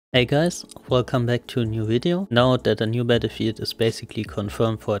Hey guys, welcome back to a new video. Now that a new Battlefield is basically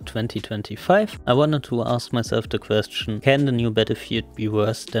confirmed for 2025, I wanted to ask myself the question, can the new Battlefield be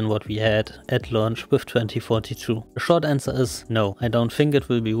worse than what we had at launch with 2042? The short answer is no, I don't think it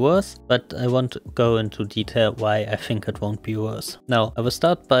will be worse, but I want to go into detail why I think it won't be worse. Now, I will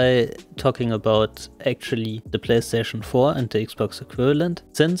start by talking about actually the PlayStation 4 and the Xbox equivalent,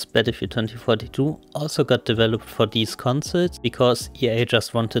 since Battlefield 2042 also got developed for these consoles because EA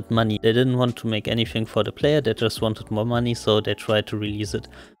just wanted money. They didn't want to make anything for the player, they just wanted more money, so they tried to release it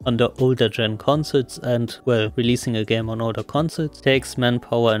on the older gen consoles, and well, releasing a game on older consoles takes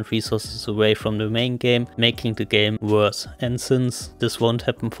manpower and resources away from the main game, making the game worse. And since this won't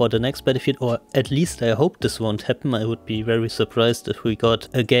happen for the next Battlefield, or at least I hope this won't happen, I would be very surprised if we got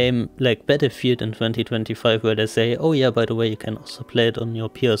a game like Battlefield in 2025 where they say, oh yeah, by the way, you can also play it on your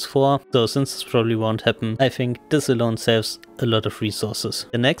PS4. So since this probably won't happen, I think this alone saves a lot of resources.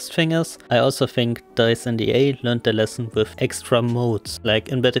 The next thing is, I also think DICE and EA learned their lesson with extra modes. Like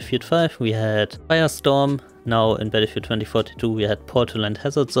in Battlefield 5 we had Firestorm, now in Battlefield 2042 we had Portal and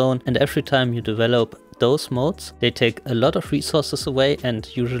Hazard Zone, and every time you develop those modes, they take a lot of resources away and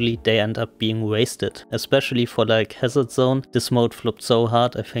usually they end up being wasted. Especially for like Hazard Zone, this mode flopped so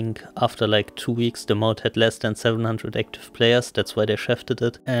hard, I think after like 2 weeks the mode had less than 700 active players, that's why they shafted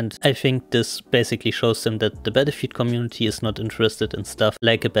it. And I think this basically shows them that the Battlefield community is not interested in stuff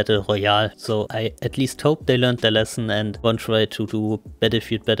like a Battle Royale. So I at least hope they learned their lesson and won't try to do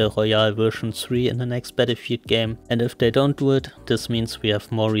Battlefield Battle Royale version 3 in the next Battlefield game. And if they don't do it, this means we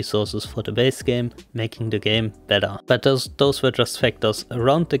have more resources for the base game, making the game better. But those were just factors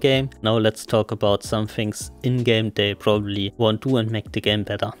around the game. Now let's talk about some things in-game they probably won't do and make the game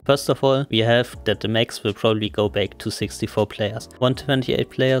better. First of all, we have that the max will probably go back to 64 players. 128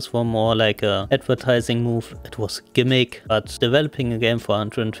 players were more like a advertising move, it was a gimmick, but developing a game for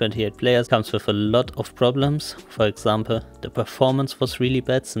 128 players comes with a lot of problems. For example, the performance was really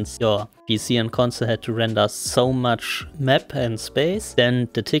bad since your PC and console had to render so much map and space. Then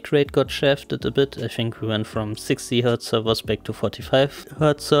the tick rate got shafted a bit. I think we went from 60Hz servers back to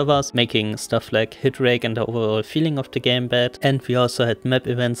 45Hz servers, making stuff like hit rate and the overall feeling of the game bad. And we also had map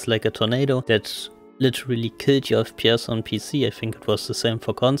events like a tornado that literally killed your FPS on PC. I think it was the same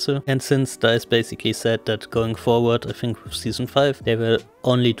for console. And since DICE basically said that going forward, I think with Season 5, they will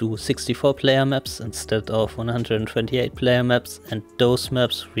only do 64 player maps instead of 128 player maps, and those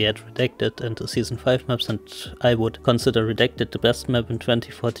maps we had redacted into Season 5 maps, and I would consider Redacted the best map in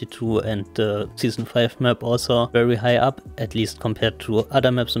 2042 and the Season 5 map also very high up, at least compared to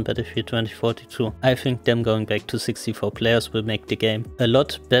other maps in Battlefield 2042. I think them going back to 64 players will make the game a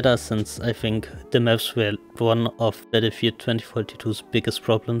lot better, since I think the maps were one of Battlefield 2042's biggest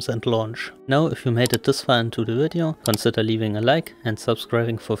problems at launch. Now, if you made it this far into the video, consider leaving a like and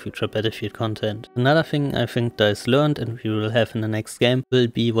subscribing for future Battlefield content. Another thing I think DICE learned and we will have in the next game will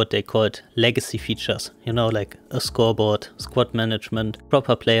be what they called legacy features. You know, like a scoreboard, squad management,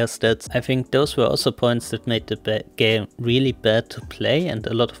 proper player stats. I think those were also points that made the game really bad to play, and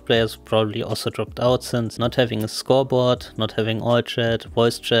a lot of players probably also dropped out, since not having a scoreboard, not having all chat,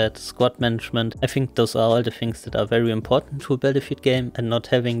 voice chat, squad management, I think those are all the things that are very important to a Battlefield game, and not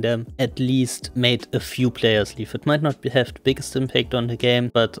having them at least made a few players leave. It might not have the biggest impact on the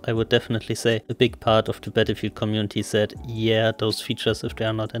game, but I would definitely say a big part of the Battlefield community said, yeah, those features, if they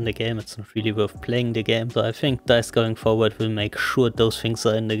are not in the game, it's not really worth playing the game. So I think DICE going forward will make sure those things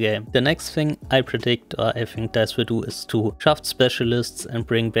are in the game. The next thing I predict, or I think DICE will do, is to shaft specialists and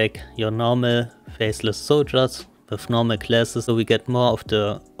bring back your normal faceless soldiers with normal classes, so we get more of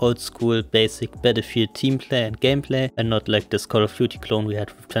the old school basic Battlefield team play and gameplay, and not like this Call of Duty clone we had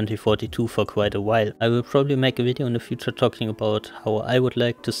with 2042 for quite a while. I will probably make a video in the future talking about how I would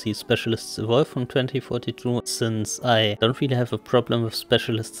like to see specialists evolve from 2042, since I don't really have a problem with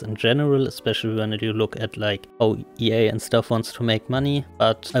specialists in general, especially when you look at like how EA and stuff wants to make money,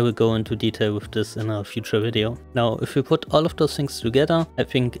 but I will go into detail with this in a future video. Now, if we put all of those things together, I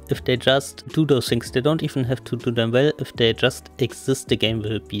think if they just do those things, they don't even have to do them well, if they just exist, the game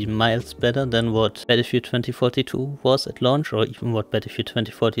will be miles better than what Battlefield 2042 was at launch, or even what Battlefield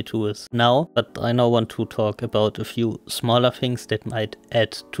 2042 is now. But I now want to talk about a few smaller things that might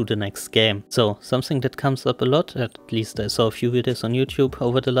add to the next game. So something that comes up a lot, at least I saw a few videos on YouTube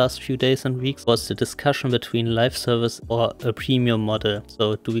over the last few days and weeks, was the discussion between live service or a premium model.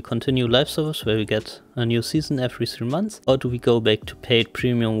 So do we continue live service where we get a new season every 3 months, or do we go back to paid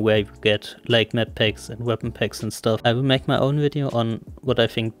premium where you get like map packs and weapon packs and stuff? I will make my own video on what I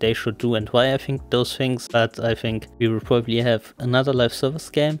think they should do and why I think those things, but I think we will probably have another live service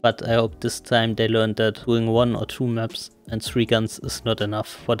game, but I hope this time they learned that doing 1 or 2 maps and 3 guns is not enough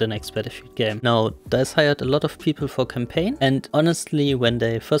for the next Battlefield game. Now, DICE hired a lot of people for campaign, and honestly, when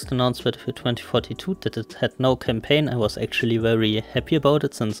they first announced Battlefield 2042 that it had no campaign, I was actually very happy about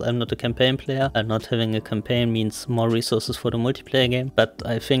it, since I'm not a campaign player, and not having a campaign means more resources for the multiplayer game. But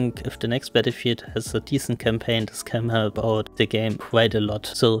I think if the next Battlefield has a decent campaign, this can help out the game quite a lot.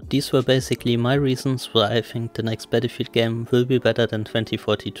 So these were basically my reasons why I think the next Battlefield game will be better than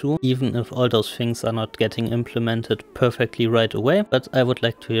 2042, even if all those things are not getting implemented perfectly right away. But I would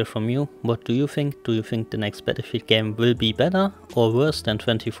like to hear from you. What do you think? Do you think the next Battlefield game will be better or worse than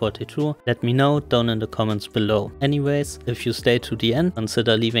 2042? Let me know down in the comments below. Anyways, if you stay to the end,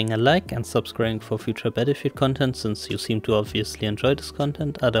 consider leaving a like and subscribing for future Battlefield content, since you seem to obviously enjoy this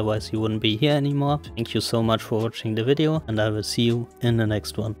content, otherwise you wouldn't be here anymore. Thank you so much for watching the video, and I will see you in the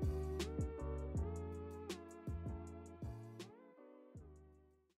next one.